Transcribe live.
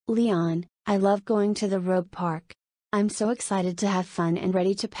Leon, I love going to the rope park. I'm so excited to have fun and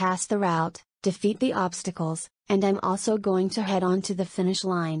ready to pass the route, defeat the obstacles, and I'm also going to head on to the finish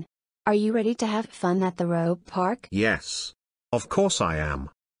line. Are you ready to have fun at the rope park? Yes. Of course I am.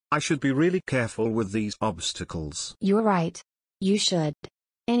 I should be really careful with these obstacles. You're right. You should.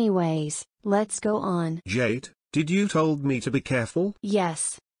 Anyways, let's go on. Jade, did you told me to be careful?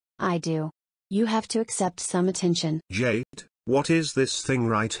 Yes. I do. You have to accept some attention. Jade, what is this thing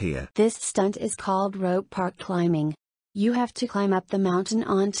right here? This stunt is called rope park climbing. You have to climb up the mountain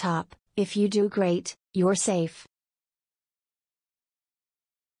on top. If you do great, you're safe.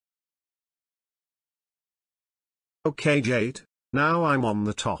 Okay Jade, now I'm on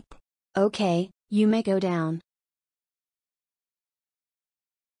the top. Okay, you may go down.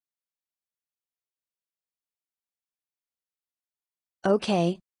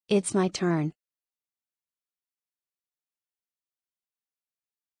 Okay, it's my turn.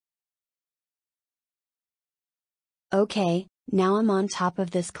 Okay, now I'm on top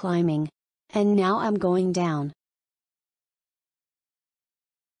of this climbing. And now I'm going down.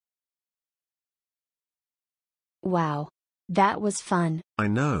 Wow. That was fun. I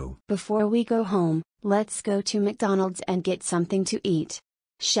know. Before we go home, let's go to McDonald's and get something to eat.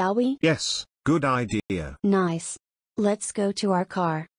 Shall we? Yes, good idea. Nice. Let's go to our car.